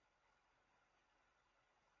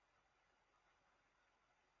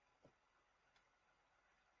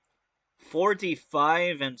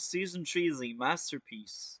 45 and season 3 is a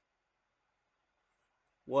masterpiece.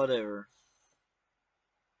 Whatever.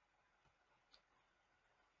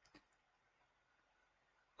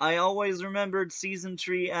 I always remembered season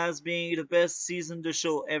 3 as being the best season the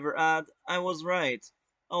show ever had. I was right.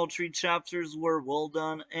 All 3 chapters were well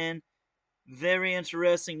done and very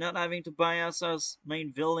interesting. Not having Tobias as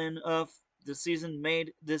main villain of the season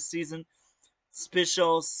made this season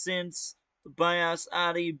special since Tobias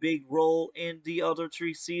had a big role in the other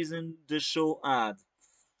 3 seasons the show had.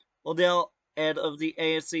 Odell, head of the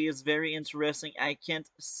ASC, is very interesting. I can't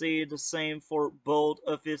say the same for both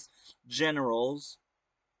of his generals.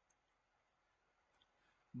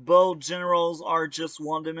 Both generals are just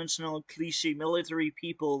one-dimensional cliche military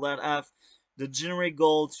people that have the generic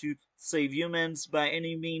goal to save humans by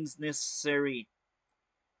any means necessary.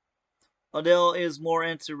 Odell is more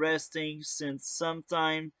interesting since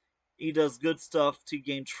sometimes he does good stuff to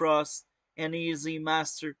gain trust, and he is a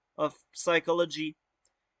master of psychology,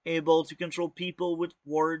 able to control people with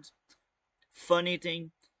words. Funny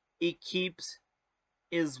thing, he keeps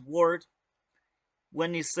his word.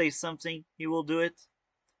 When he says something, he will do it.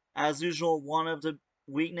 As usual, one of the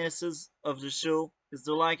weaknesses of the show is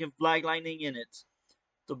the lack of black lightning in it.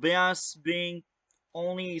 Tobias being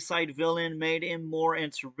only a side villain made him more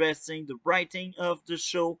interesting. The writing of the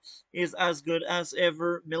show is as good as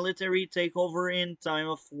ever. Military takeover in time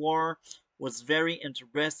of war was very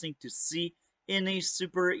interesting to see in a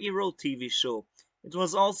superhero TV show. It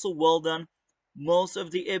was also well done. Most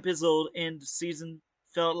of the episode in the season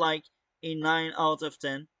felt like a 9 out of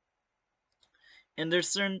 10.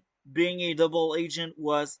 Anderson being a double agent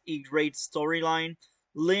was a great storyline.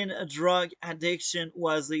 Lynn drug addiction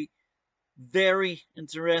was a very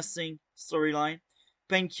interesting storyline.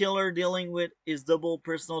 Painkiller dealing with his double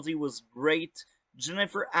personality was great.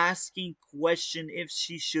 Jennifer asking question if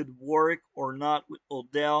she should work or not with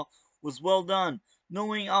Odell was well done.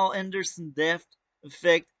 Knowing how Anderson's death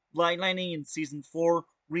affect Black Lightning in season 4,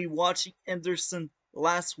 rewatching Anderson's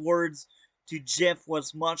last words to Jeff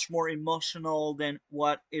was much more emotional than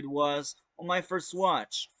what it was on my first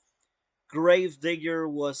watch. Gravedigger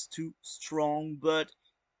was too strong, but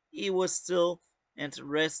it was still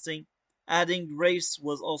interesting. Adding Grace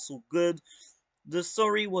was also good. The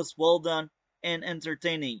story was well done and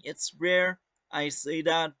entertaining. It's rare, I say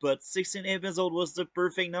that, but 16 episodes was the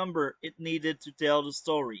perfect number it needed to tell the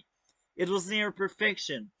story. It was near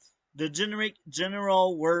perfection. The generic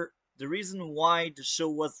general were the reason why the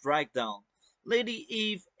show was dragged down. Lady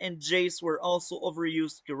Eve and Jace were also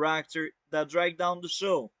overused characters that dragged down the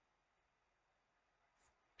show.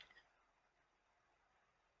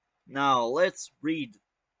 Now let's read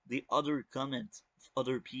the other comments of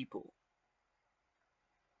other people.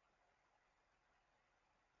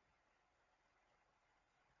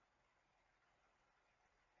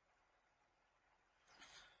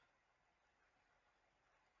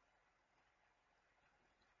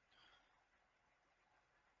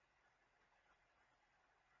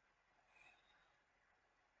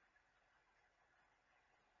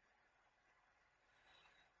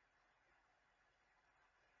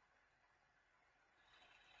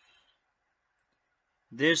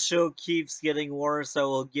 This show keeps getting worse. I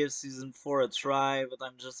will give season 4 a try, but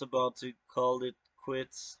I'm just about to call it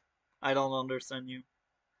quits. I don't understand you.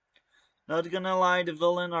 Not gonna lie, the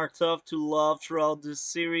villains are tough to love throughout this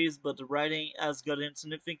series, but the writing has gotten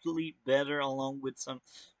significantly better along with some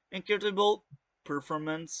incredible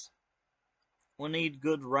performance. We need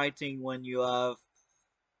good writing when you have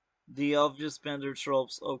the obvious spender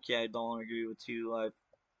tropes. Okay, I don't agree with you. I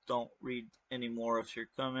don't read any more of your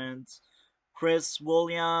comments. Chris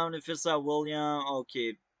William, if it's a William,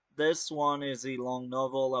 okay. This one is a long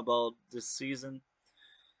novel about this season.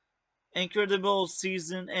 Incredible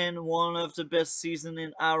season and one of the best season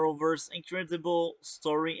in Arrowverse. Incredible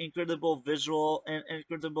story, incredible visual, and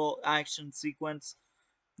incredible action sequence.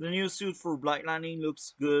 The new suit for blacklightning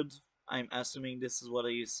looks good. I'm assuming this is what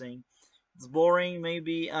are you saying. It's boring.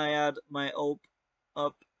 Maybe I had my hope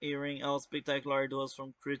up hearing how spectacular it was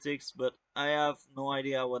from critics, but I have no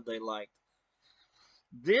idea what they liked.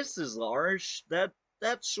 This is harsh. That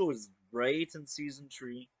show is great in season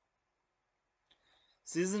 3.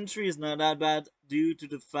 Season 3 is not that bad due to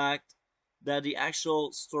the fact that the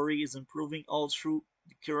actual story is improving all through.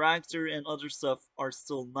 The character and other stuff are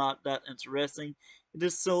still not that interesting. It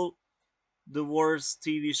is still the worst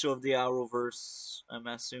TV show of the Arrowverse, I'm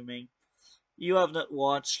assuming. You have not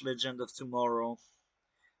watched Legend of Tomorrow.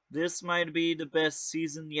 This might be the best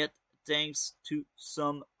season yet thanks to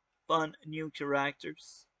some fun new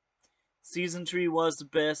characters. Season 3 was the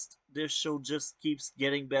best. This show just keeps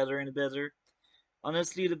getting better and better.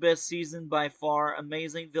 Honestly, the best season by far.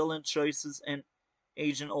 Amazing villain choices and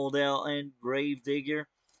Agent Odell and Gravedigger,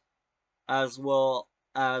 as well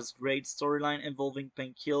as great storyline involving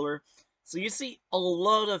Painkiller. So you see, a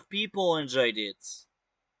lot of people enjoyed it.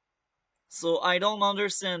 So I don't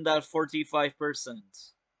understand that 45%.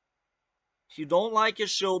 If you don't like a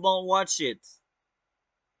show, don't watch it.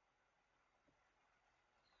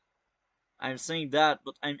 I'm saying that,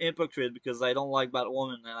 but I'm hypocrite because I don't like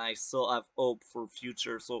Batwoman and I still have hope for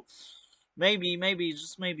future. So maybe,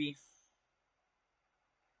 just maybe.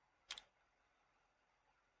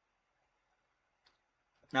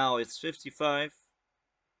 Now it's 55.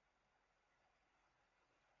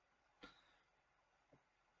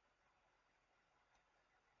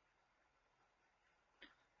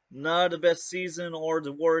 Not the best season or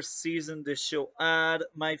the worst season this show had.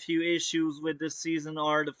 My few issues with this season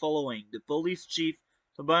are the following: the police chief,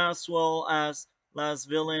 Tobias Wall as last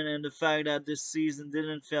villain, and the fact that this season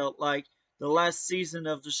didn't feel like the last season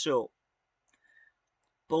of the show.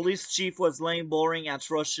 Police chief was lame, boring,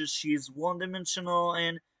 atrocious. She is one-dimensional,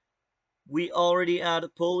 and we already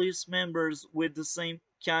had police members with the same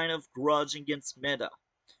kind of grudge against Meta.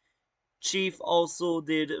 Chief also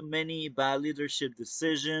did many bad leadership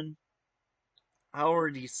decisions. I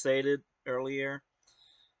already said it earlier.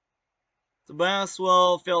 Tobias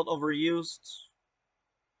well felt overused.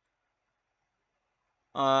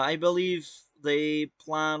 I believe they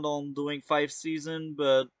planned on doing 5 seasons,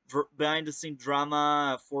 but behind the scene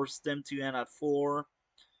drama forced them to end at 4.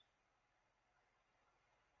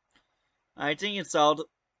 I think it's out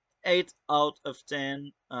 8 out of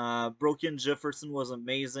 10. Broken Jefferson was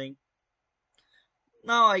amazing.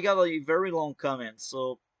 Now I got a very long comment,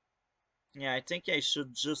 so yeah, I think I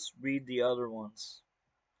should just read the other ones.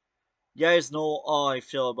 You guys know how I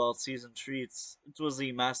feel about season 3. It was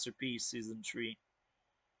a masterpiece, season 3.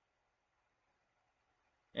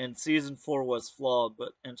 And season 4 was flawed,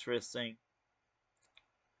 but interesting.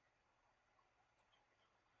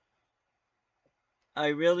 I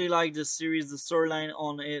really like this series. The storyline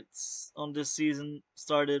on this season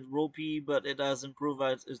started ropey, but it has improved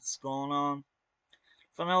as it's gone on.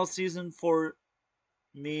 Final season for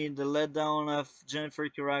me, the letdown of Jennifer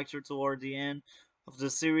character toward the end of the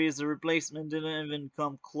series. The replacement didn't even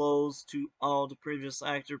come close to all the previous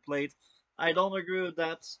actor played. I don't agree with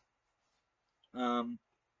that. Um,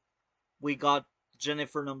 we got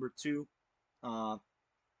Jennifer number 2. Uh,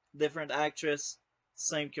 different actress,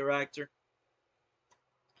 same character.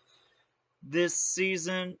 This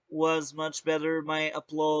season was much better. My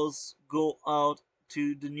applause go out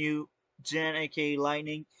to the new Jen, aka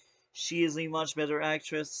Lightning. She is a much better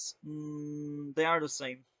actress. They are the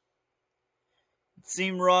same. It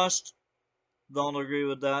seemed rushed. Don't agree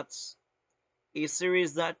with that. A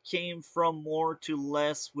series that came from more to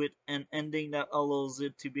less with an ending that allows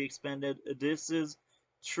it to be expanded. This is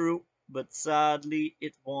true, but sadly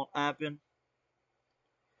it won't happen.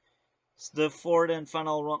 It's the fourth and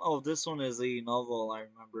final run. Oh, this one is a novel, I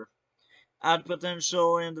remember. Had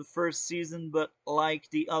potential in the first season, but like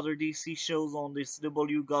the other DC shows on the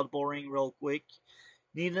CW, got boring real quick.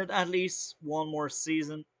 Needed at least one more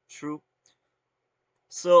season. True.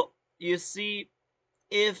 So, you see,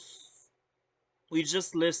 if we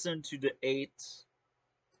just listen to the 8,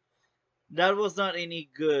 that was not any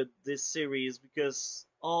good, this series, because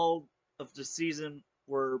all of the season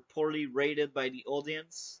were poorly rated by the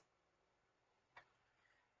audience.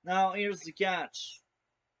 Now, here's the catch.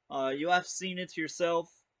 You have seen it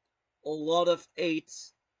yourself. A lot of 8,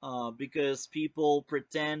 because people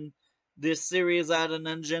pretend this series had an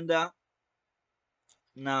agenda.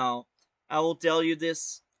 Now, I will tell you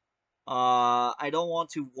this. I don't want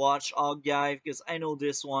to watch Guy because I know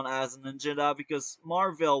this one has an agenda because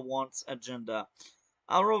Marvel wants agenda.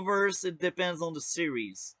 Arrowverse, it depends on the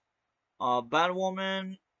series.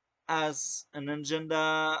 Batwoman has an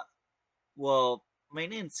agenda, well,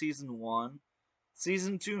 mainly in season 1.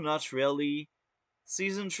 Season 2, not really.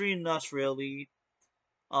 Season 3, not really.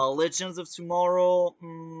 Legends of Tomorrow,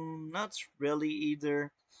 not really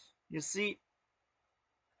either. You see,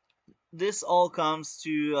 this all comes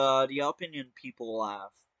to the opinion people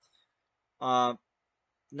have. Uh,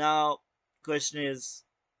 Now, question is,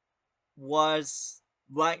 was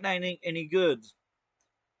blacklightning any good?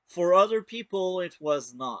 For other people, it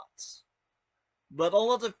was not. But a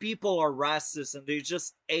lot of people are racist and they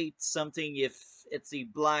just hate something if it's a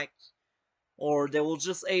black, or they will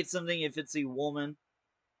just hate something if it's a woman.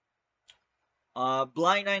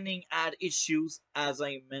 Blacklightning had issues, as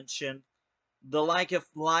I mentioned. The lack of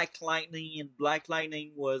black lightning in black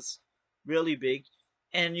lightning was really big,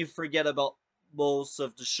 and you forget about most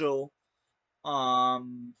of the show.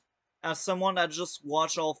 Um, as someone that just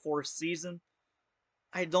watched all 4 seasons,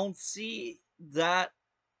 I don't see that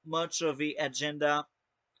much of a agenda.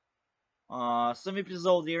 Some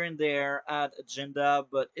episodes here and there add agenda,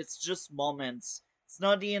 but it's just moments. It's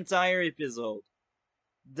not the entire episode.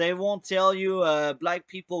 They won't tell you black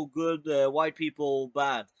people good, white people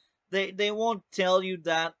bad. They won't tell you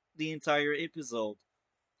that the entire episode.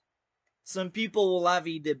 Some people will have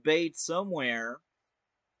a debate somewhere,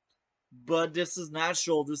 but this is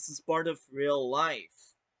natural. This is part of real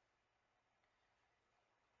life.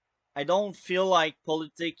 I don't feel like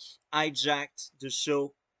politics hijacked the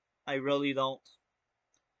show. I really don't.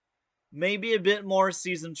 Maybe a bit more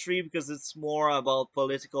season 3 because it's more about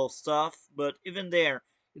political stuff, but even there,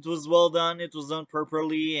 it was well done, it was done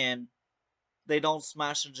properly, and they don't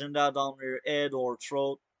smash agenda down their head or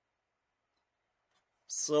throat.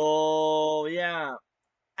 So, yeah,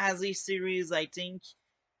 as a series, I think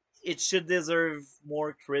it should deserve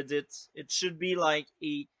more credit. It should be like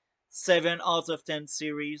a 7 out of 10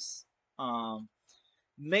 series. Um,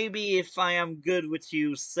 Maybe if I am good with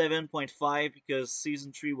you, 7.5 because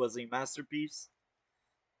season 3 was a masterpiece.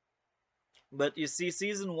 But you see,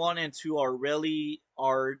 season 1 and 2 are really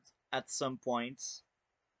hard at some points.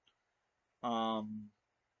 Um,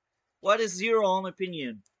 what is your own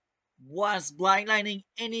opinion? Was Blindlining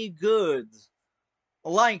any good?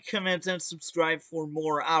 Like, comment, and subscribe for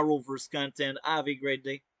more Arrowverse content. Have a great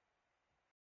day.